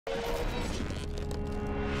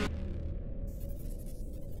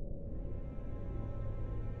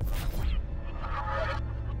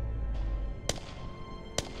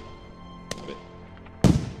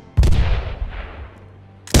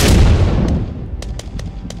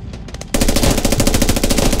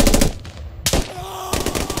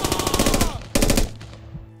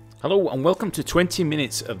Hello and welcome to 20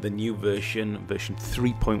 minutes of the new version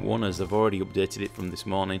 3.1, as they've already updated it from this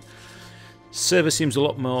morning. Server seems a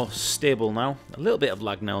lot more stable now. A little bit of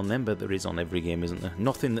lag now and then, but there is on every game, isn't there?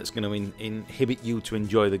 Nothing that's going to inhibit you to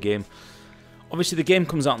enjoy the game. Obviously the game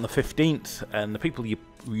comes out on the 15th, and the people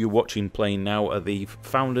you're watching playing now are the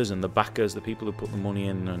founders and the backers, the people who put the money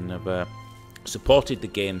in and have supported the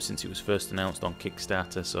game since it was first announced on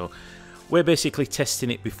Kickstarter. So we're basically testing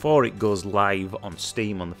it before it goes live on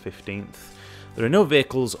Steam on the 15th. There are no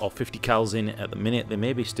vehicles or 50 cals in at the minute. There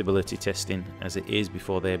may be stability testing as it is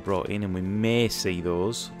before they're brought in, and we may see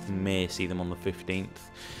those, may see them on the 15th.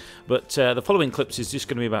 But the following clips is just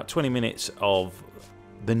going to be about 20 minutes of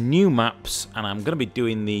the new maps, and I'm going to be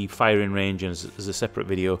doing the firing range as a separate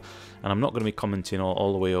video, and I'm not going to be commenting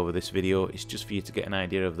all the way over this video. It's just for you to get an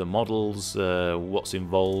idea of the models, what's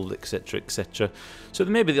involved, etc, etc. So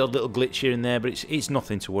there may be the odd little glitch here and there, but it's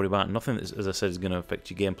nothing to worry about, nothing that, as I said, is going to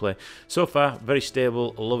affect your gameplay. So far, very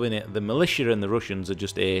stable, loving it. The militia and the Russians are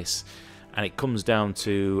just ace, and it comes down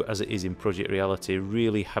to, as it is in Project Reality,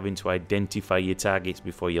 really having to identify your targets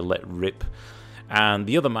before you let rip. And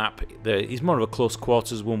the other map is more of a close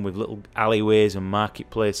quarters one with little alleyways and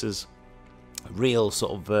marketplaces. Real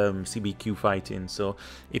sort of CBQ fighting. So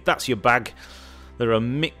if that's your bag, there are a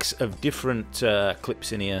mix of different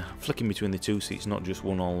clips in here, flicking between the two, so it's not just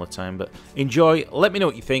one all the time. But enjoy, let me know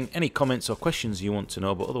what you think, any comments or questions you want to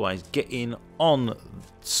know, but otherwise get in on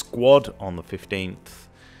Squad on the 15th.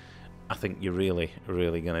 I think you're really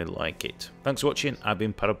going to like it. Thanks for watching. I've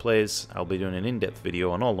been Paraplayers. I'll be doing an in-depth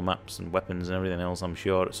video on all the maps and weapons and everything else, I'm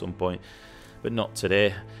sure, at some point. But not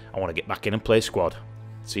today. I want to get back in and play Squad.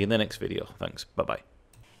 See you in the next video. Thanks. Bye-bye.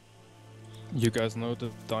 You guys know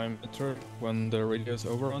the diameter when the radio is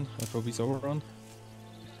overrun, FOB's overrun?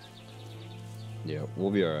 Yeah,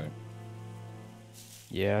 we'll be alright.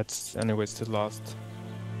 Yeah, it's anyways the last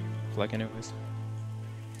flag anyways.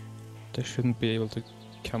 They shouldn't be able to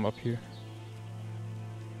come up here.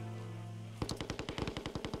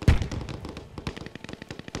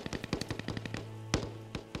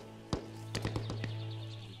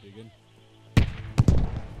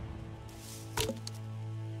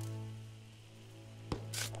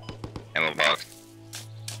 Ammo box.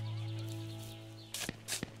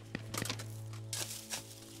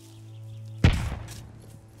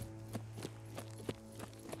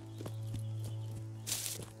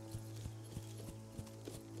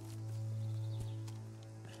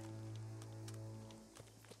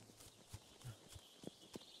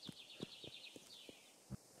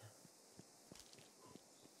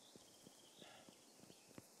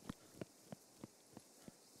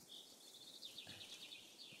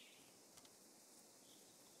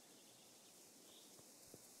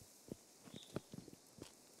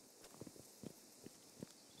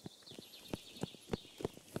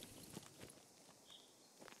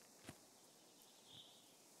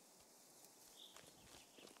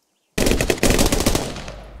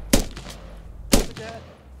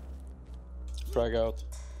 Frag out.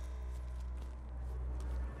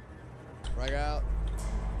 Frag out.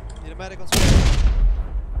 Need a medical support.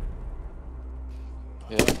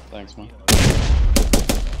 Yeah, thanks, man.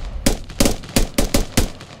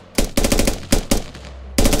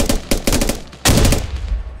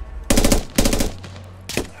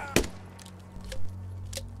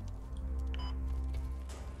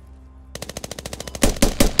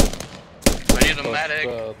 I need a medic.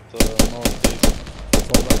 Northeast.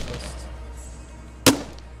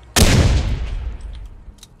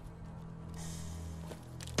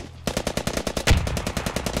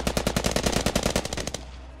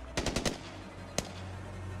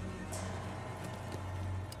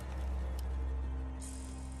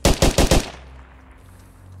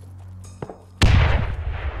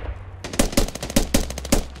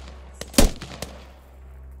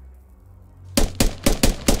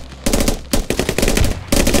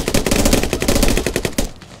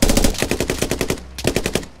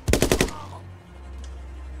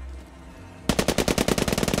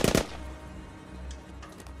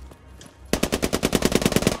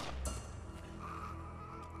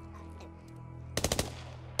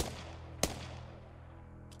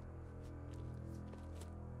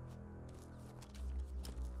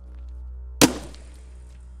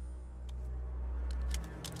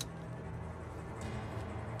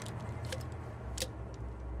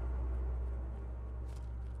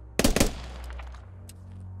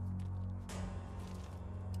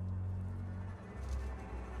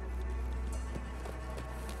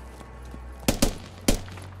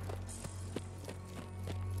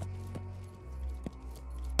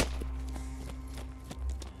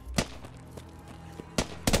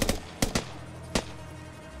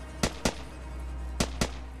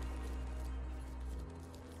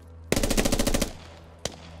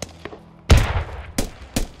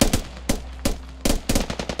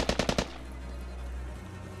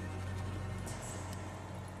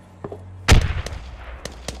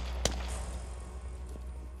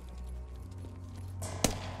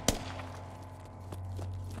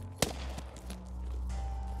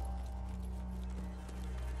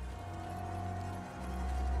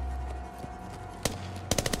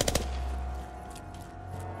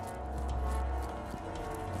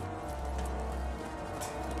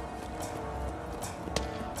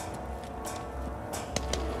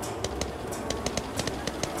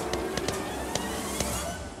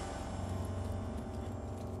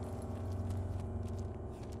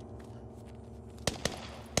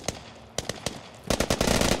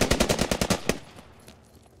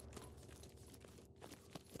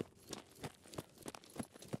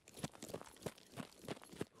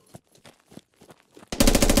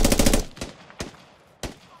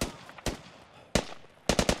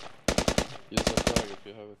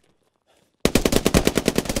 have it.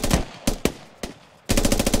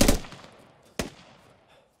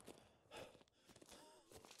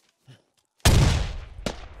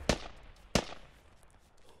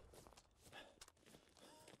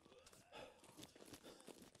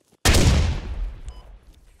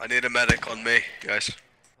 I need a medic on me, guys.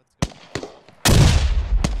 Let's go.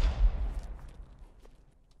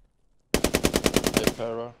 Hey,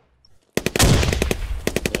 para.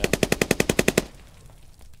 Yeah.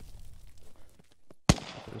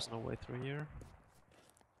 There's no way through here.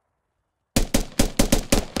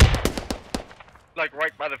 Like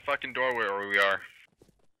right by the fucking doorway where we are.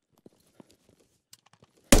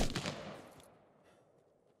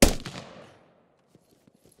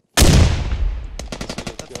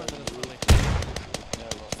 That's friendly, that's friendly. Yeah,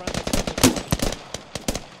 well, Friendly, friendly.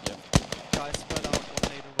 yeah. Guys, spread out, one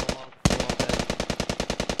nade and roll on. We're all dead.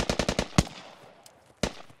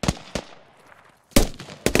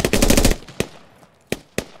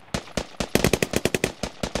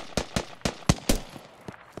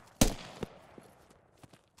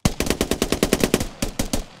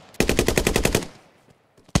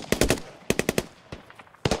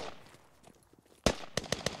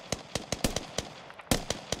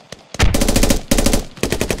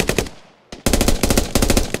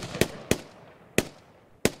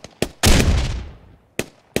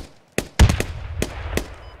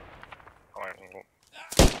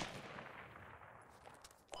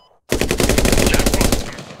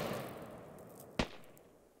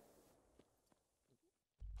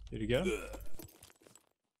 Did you get him?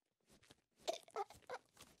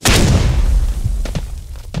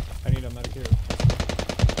 I need a medic here.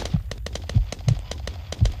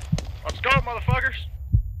 Let's go, motherfuckers!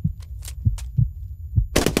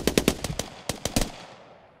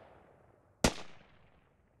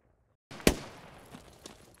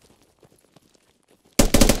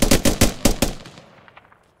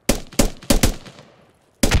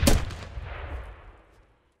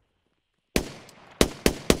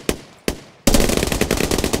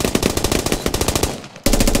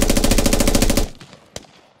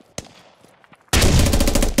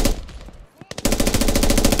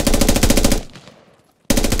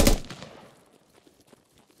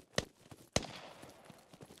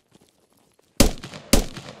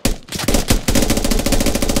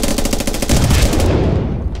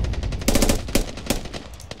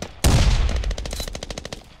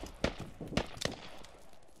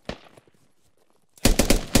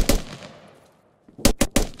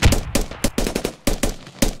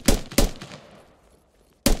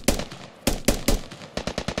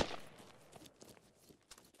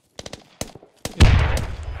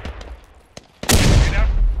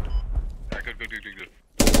 Good.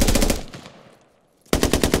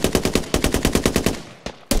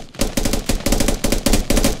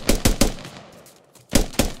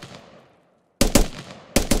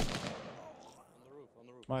 On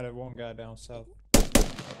the roof. Might have one guy down south.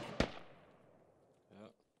 Yeah.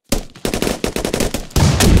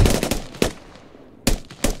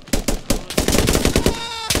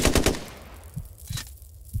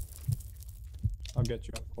 I'll get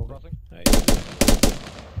you. Over. Crossing. Hey.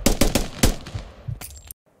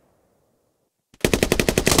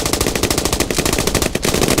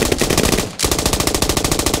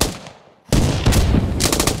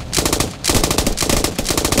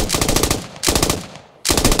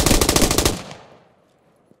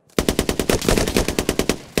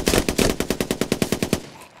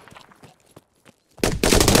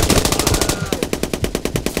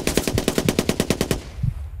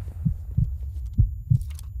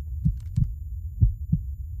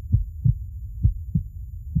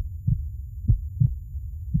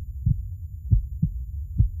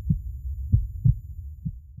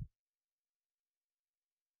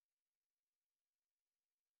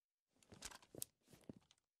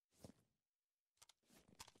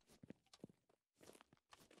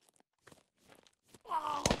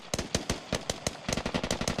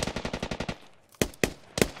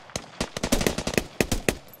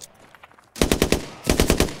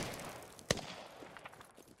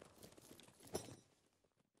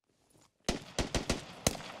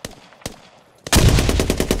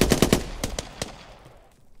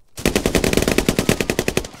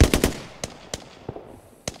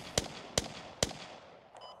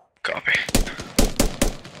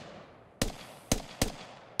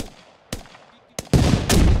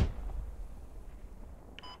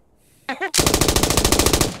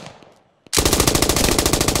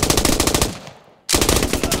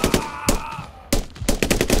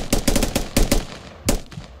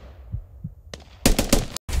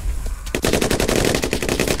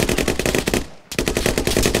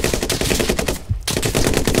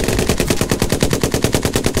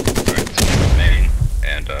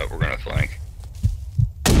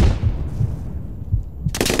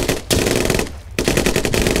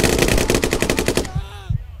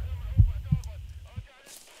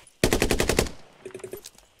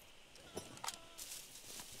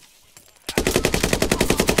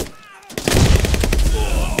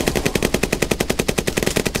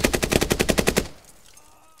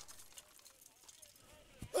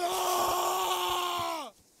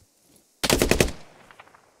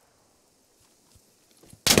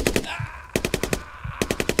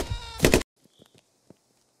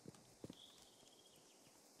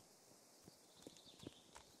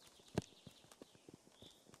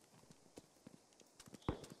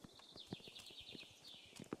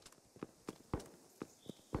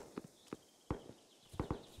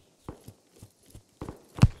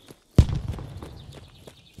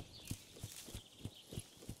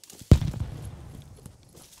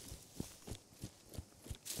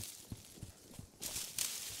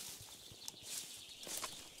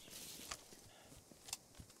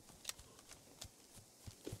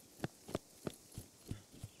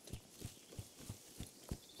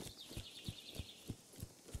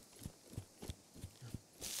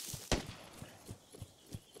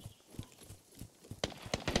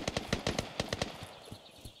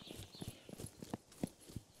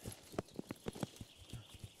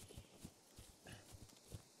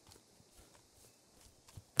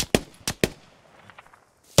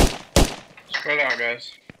 Spread out,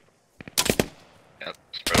 guys. Yeah,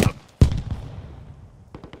 spread up.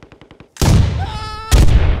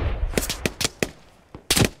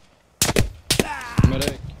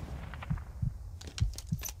 Medic.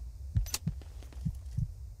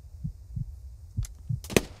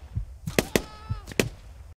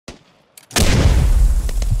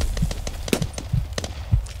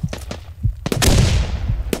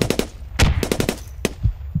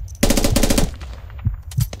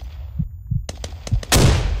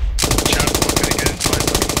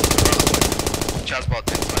 Chazbot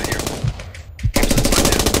inside here. Comes inside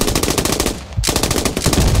here.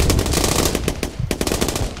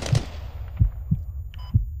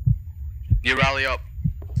 You rally up.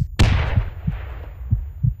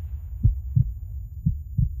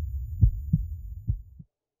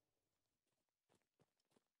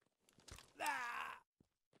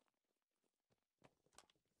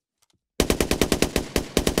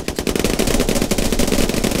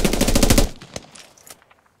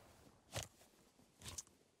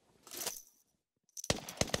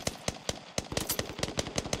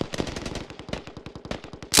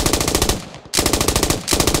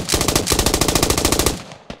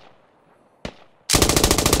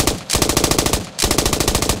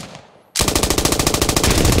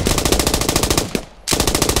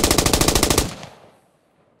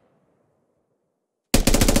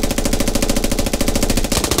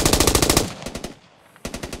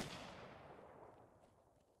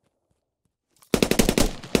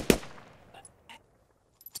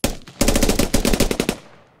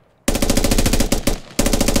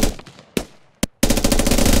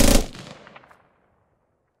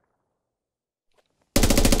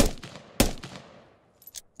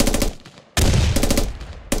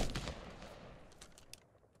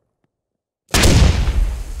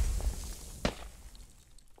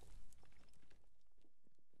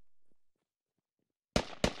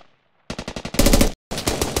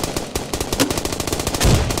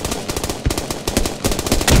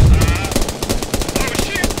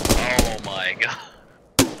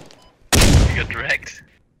 Wrecked.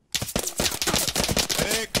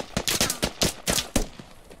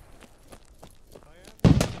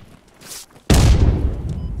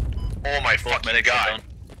 Oh my fucking god.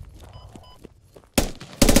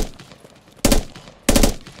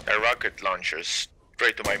 A rocket launcher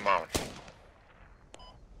straight to my mouth.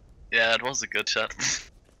 Yeah, it was a good shot.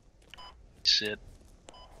 Shit.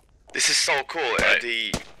 This is so cool.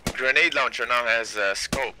 The grenade launcher now has a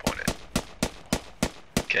scope on it.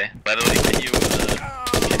 Okay. By the way, can you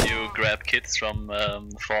grab kits from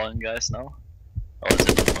fallen guys now? Or is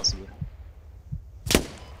it not possible?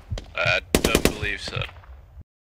 I don't believe so.